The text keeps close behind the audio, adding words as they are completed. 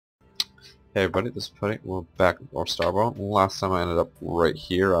Hey everybody, this is Putty. We're back with more Starbound. Last time I ended up right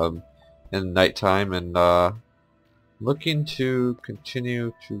here in nighttime and looking to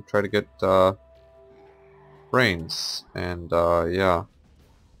continue to try to get brains. And yeah.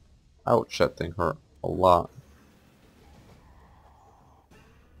 Ouch, that thing hurt a lot.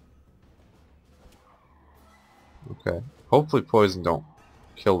 Okay. Hopefully poison don't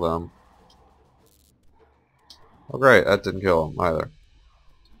kill them. Oh great, that didn't kill them either.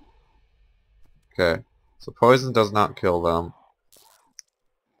 Okay. So poison does not kill them.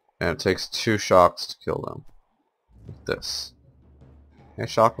 And it takes 2 shocks to kill them. With this. Can I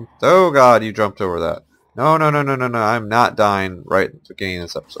shock them? Oh god, you jumped over that. No, no, no, no, no, no. I'm not dying right at the beginning of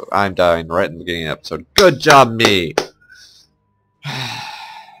this episode. I'm dying right in the beginning of the episode. Good job, me!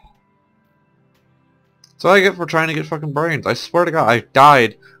 So I get for trying to get fucking brains. I swear to god, I've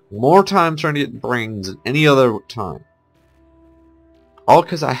died more times trying to get brains than any other time. All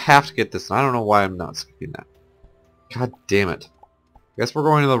because I have to get this, and I don't know why I'm not skipping that. God damn it. I guess we're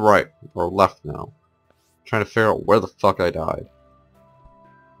going to the right, or left now. Trying to figure out where the fuck I died.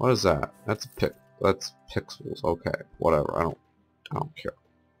 What is that? That's pixels. Okay, whatever. I don't care.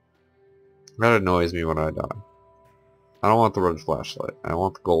 That annoys me when I die. I don't want the red flashlight. I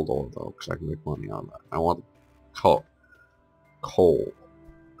want the gold ore though, because I can make money on that. I want coal.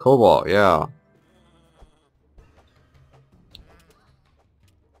 Cobalt, yeah.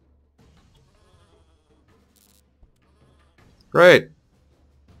 Great.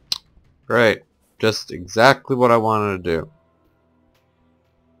 Great. Just exactly what I wanted to do.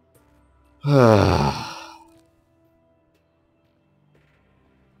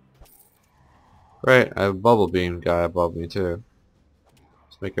 Great, I have a bubble beam guy above me too.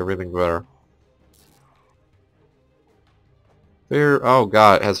 Let's make everything better. Fire, oh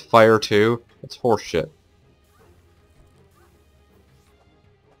god, it has fire too? That's horseshit.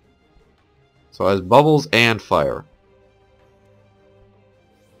 So it has bubbles and fire.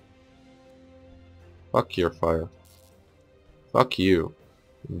 Fuck your fire. Fuck you.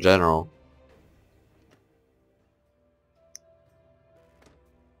 In general.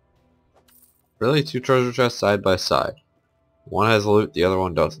 Really? 2 treasure chests side by side. One has loot, the other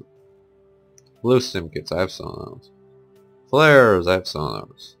one doesn't. Blue stim kits, I have some of those. Flares, I have some of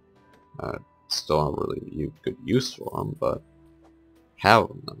those. I still don't really good use for them, but have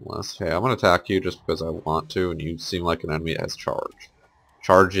them nonetheless. Hey, I'm gonna attack you just because I want to, and you seem like an enemy that has charge.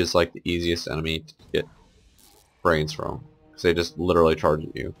 Charge is like the easiest enemy to get brains from, because they just literally charge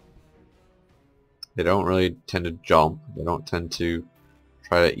at you. They don't really tend to jump. They don't tend to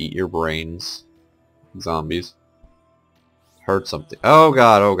try to eat your brains. Zombies. Heard something. Oh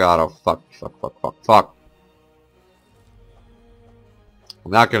god, oh god, oh fuck, fuck, fuck, fuck, fuck.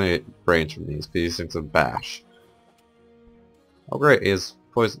 I'm not gonna get brains from these, because these things are bash. Oh great, he has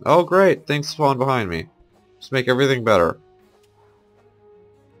poison. Oh great, things spawn behind me. Just make everything better.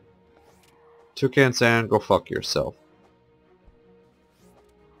 Toucan Sand, go fuck yourself.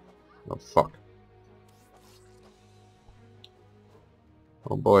 Oh fuck.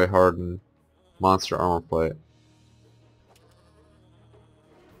 Oh boy, hardened. Monster armor plate.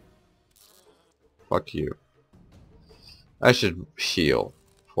 Fuck you. I should heal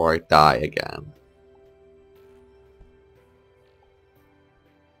before I die again.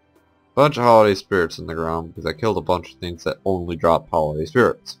 Bunch of holiday spirits in the ground because I killed a bunch of things that only drop holiday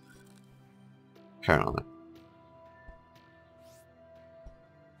spirits. Apparently.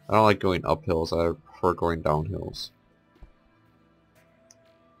 I don't like going up hills, I prefer going down hills.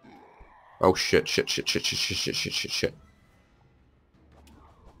 Oh shit, shit, shit, shit, shit, shit, shit, shit, shit, shit.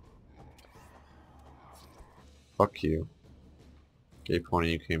 Fuck you. Gay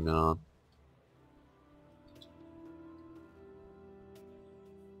pony you came in on.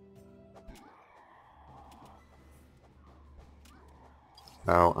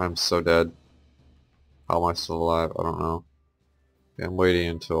 Ow, I'm so dead. How am I still alive? I don't know. Okay, I'm waiting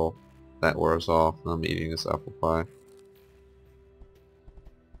until that wears off and I'm eating this apple pie.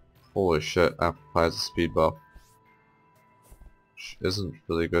 Holy shit, apple pie is a speed buff. Which isn't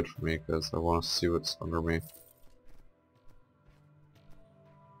really good for me because I want to see what's under me.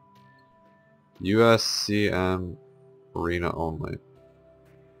 USCM arena only.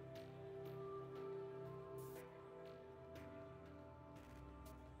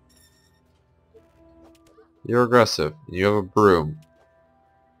 You're aggressive. You have a broom.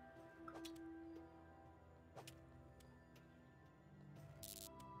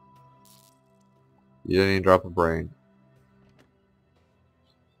 You didn't even drop a brain.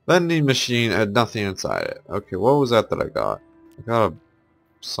 Vending machine had nothing inside it. Okay, what was that I got? I got a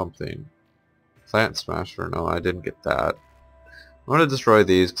something. Plant Smasher. No, I didn't get that. I'm gonna destroy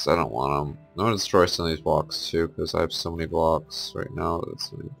these because I don't want them. I'm gonna destroy some of these blocks too because I have so many blocks right now.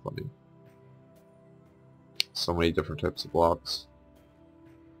 That's really funny. So many different types of blocks.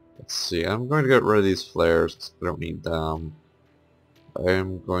 Let's see. I'm going to get rid of these flares because I don't need them. I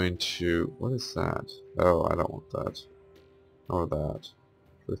am going to... What is that? Oh, I don't want that. Or that.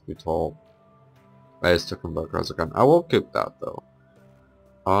 Truth be told. I just took them back as a gun. I will keep that though.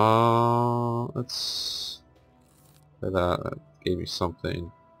 Let's... Try that. That gave me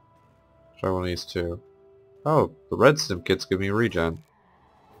something. Try one of these two. Oh, the red stim kits give me regen.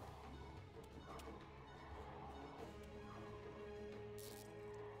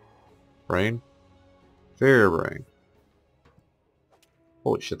 Brain? Fear brain.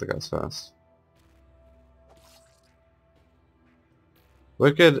 Holy shit, the guy's fast.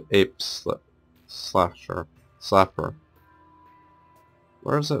 Wicked ape slasher. Slapper.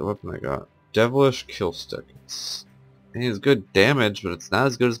 Where's that weapon I got? Devilish kill stick. It's good damage, but it's not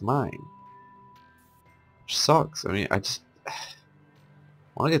as good as mine. Which sucks. I mean, I just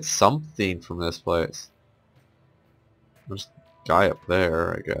want to get something from this place. There's a guy up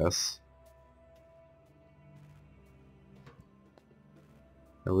there, I guess.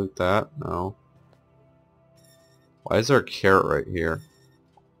 Can I loot that? No. Why is there a carrot right here?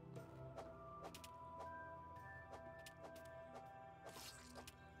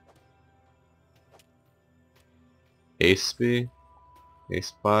 Ace Spy? Ace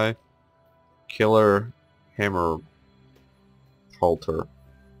Spy? Killer Hammer Halter.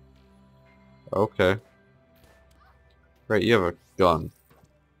 Okay. Great, you have a gun.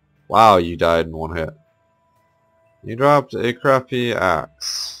 Wow, you died in one hit. You dropped a crappy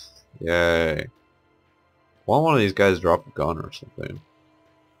axe. Yay. Why don't one of these guys drop a gun or something?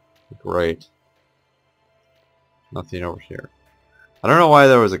 Great. Nothing over here. I don't know why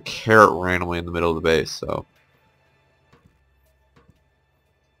there was a carrot randomly in the middle of the base, so...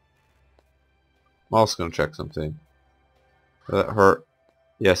 I'm also going to check something. Does that hurt?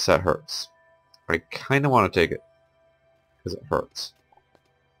 Yes, that hurts. I kind of want to take it. Because it hurts.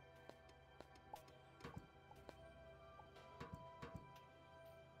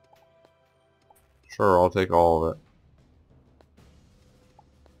 Sure, I'll take all of it.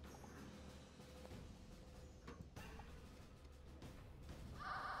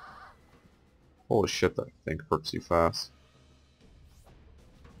 Holy shit, that thing hurts you fast.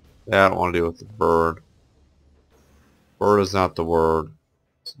 Yeah, I don't want to deal with the bird. Bird is not the word.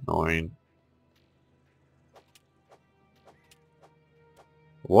 It's annoying.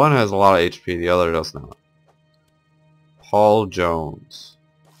 One has a lot of HP, the other does not. Paul Jones.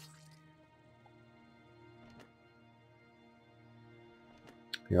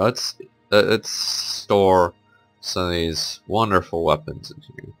 Yeah, let's store some of these wonderful weapons in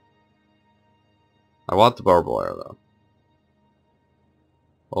here. I want the barbed wire though.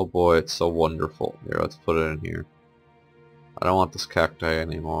 Oh boy, it's so wonderful. Here, let's put it in here. I don't want this cacti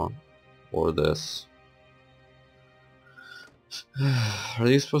anymore. Or this. Are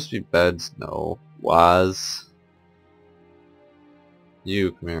these supposed to be beds? No. Was.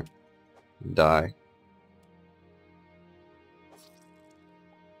 You, come here. Die.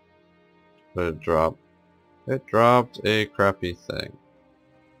 What did it drop? It dropped a crappy thing.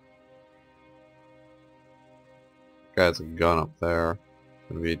 Guy's a gun up there. It's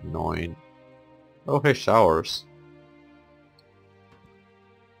gonna be annoying. Oh, hey, showers.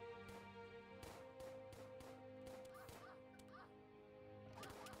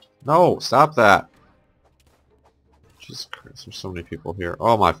 No, stop that. Jesus Christ, there's so many people here.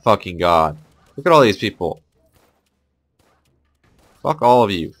 Oh my fucking god. Look at all these people. Fuck all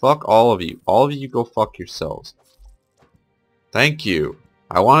of you. Fuck all of you. All of you go fuck yourselves. Thank you.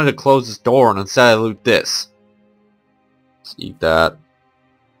 I wanted to close this door and instead I loot this. Let's eat that.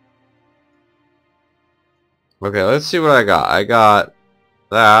 Okay, let's see what I got. I got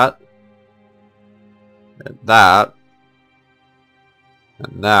that. And that.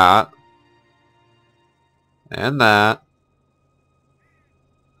 And that. And that.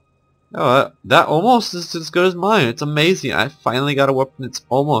 Oh, that almost is as good as mine. It's amazing. I finally got a weapon that's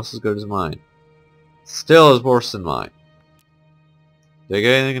almost as good as mine. Still is worse than mine. Did I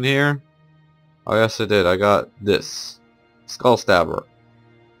get anything in here? Oh yes I did. I got this. Skull Stabber.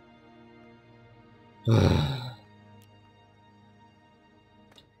 Let's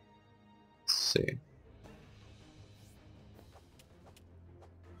see.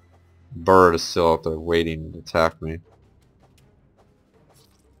 Bird is still out there waiting to attack me.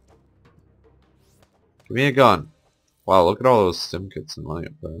 Give me a gun. Wow, look at all those stim kits and money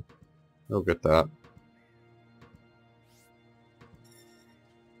up there. I'll get that.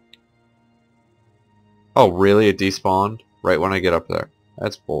 Oh, really? It despawned? Right when I get up there.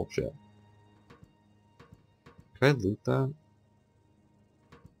 That's bullshit. Can I loot that?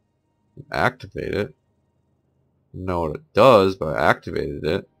 Activate it? I don't know what it does, but I activated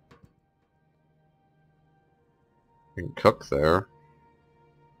it. I can cook there.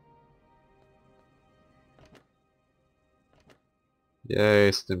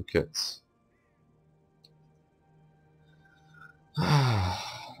 Yay, stim kits. Let's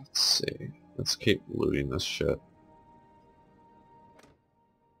see. Let's keep looting this shit.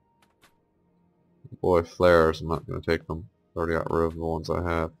 Boy, flares. I'm not gonna take them. Already got rid of the ones I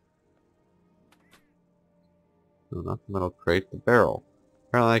have. No, not the metal crate. The barrel.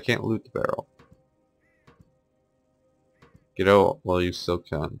 Apparently I can't loot the barrel. Get out while you still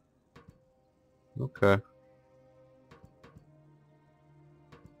can. Okay.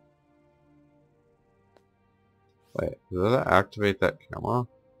 Wait, does that activate that camera?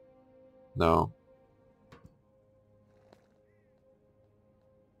 No.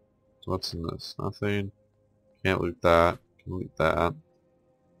 So what's in this? Nothing. Can't loot that. Can loot that.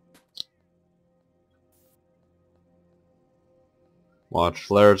 Watch,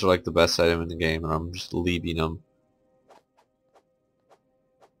 flares are like the best item in the game, and I'm just leaving them.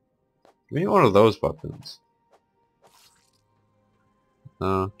 Give me one of those weapons.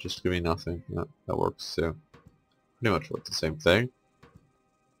 No, just give me nothing. Yeah, that works too. Pretty much worth the same thing.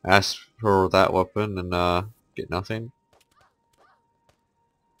 Ask for that weapon and get nothing.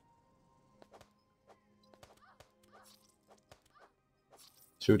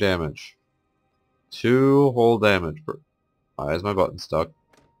 Two damage. 2 whole damage. Why is my button stuck?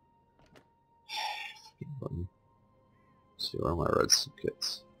 Button. Let's see, where are my red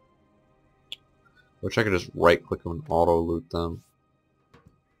kits? Wish I could just right click them and auto loot them.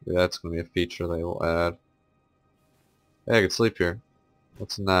 Maybe that's gonna be a feature they will add. Hey, I can sleep here.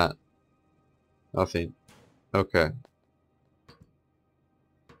 What's in that? Nothing. Okay.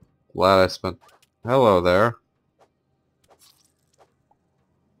 Glad I spent... Hello there.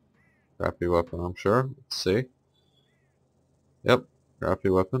 Crappy weapon, I'm sure. Let's see. Yep, crappy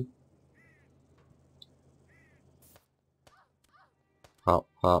weapon. Pop,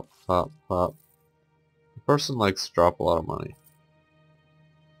 pop, pop, pop. The person likes to drop a lot of money.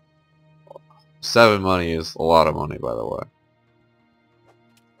 7 money is a lot of money, by the way.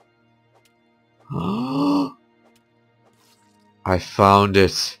 I found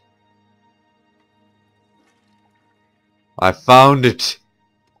it. I found it.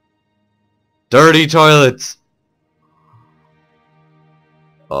 Dirty toilets.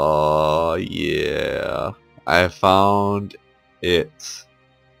 Oh yeah. I found it.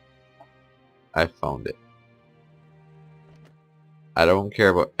 I found it. I don't care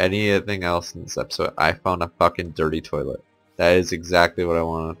about anything else in this episode. I found a fucking dirty toilet. That is exactly what I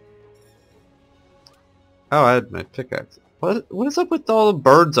wanted. Oh, I had my pickaxe. What is up with all the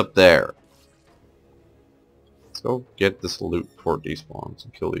birds up there? Let's go get this loot before it despawns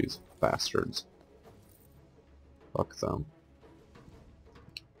and kill these bastards. Fuck them.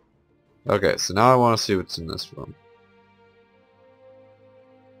 Okay, so now I want to see what's in this room.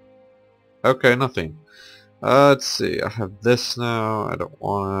 Okay, nothing. Let's see. I have this now. I don't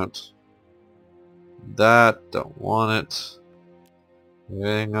want it. That. Don't want it.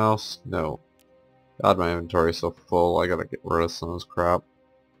 Anything else? No. God, my inventory is so full. I gotta get rid of some of this crap.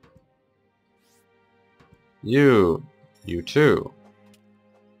 You. You too.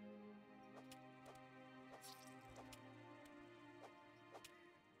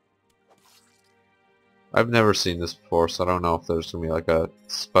 I've never seen this before, so I don't know if there's gonna be like a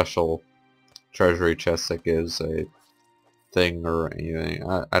special treasury chest that gives a thing or anything.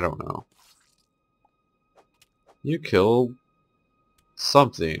 I don't know. You killed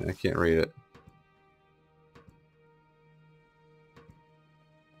something. I can't read it.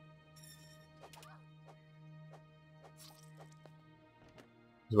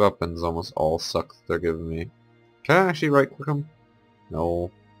 These weapons almost all suck that they're giving me. Can I actually right click them?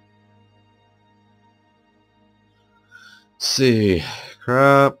 No. Let's see.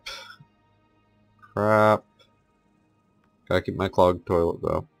 Crap. Crap. Gotta keep my clogged toilet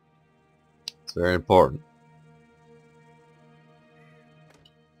though. It's very important.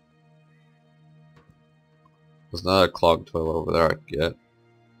 There's not a clogged toilet over there I can get.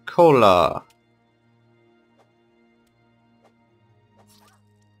 Cola!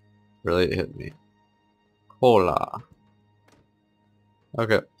 Really, it hit me. Cola.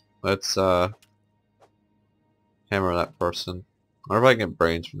 Okay, let's hammer that person. I wonder if I can get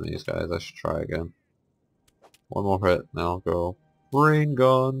brains from these guys. I should try again. One more hit, and I'll go brain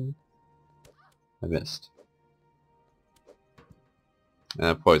gun. I missed.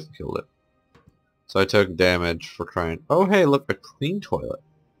 And poison killed it. So I took damage for trying... Oh hey, look, a clean toilet.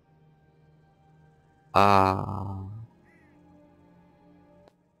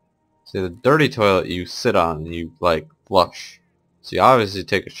 See, the dirty toilet you sit on and you, like, flush. So you obviously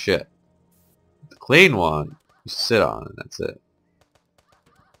take a shit. The clean one, you sit on and that's it.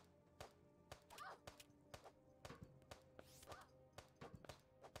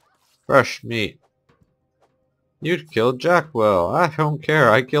 Fresh meat. You killed Jackwell. I don't care.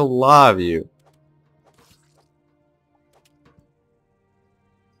 I killed a lot of you.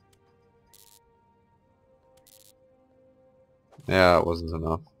 Yeah, it wasn't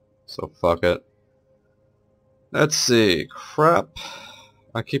enough. So fuck it. Let's see. Crap.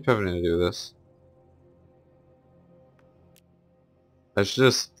 I keep having to do this. I should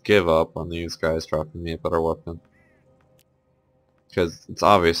just give up on these guys dropping me a better weapon. Because it's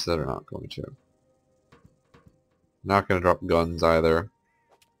obvious that they're not going to. Not going to drop guns either.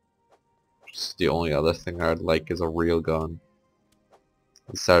 Just the only other thing I'd like is a real gun.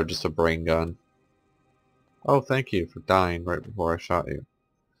 Instead of just a brain gun. Oh, thank you for dying right before I shot you.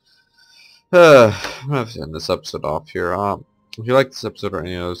 I'm going to have to end this episode off here. If you like this episode or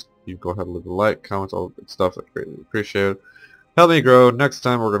any of those, you go ahead and leave a like, comment, all the good stuff. I'd greatly appreciate it. Help me grow. Next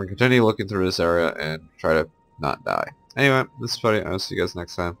time we're going to continue looking through this area and try to not die. Anyway, this is Buddy. I'll see you guys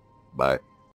next time. Bye.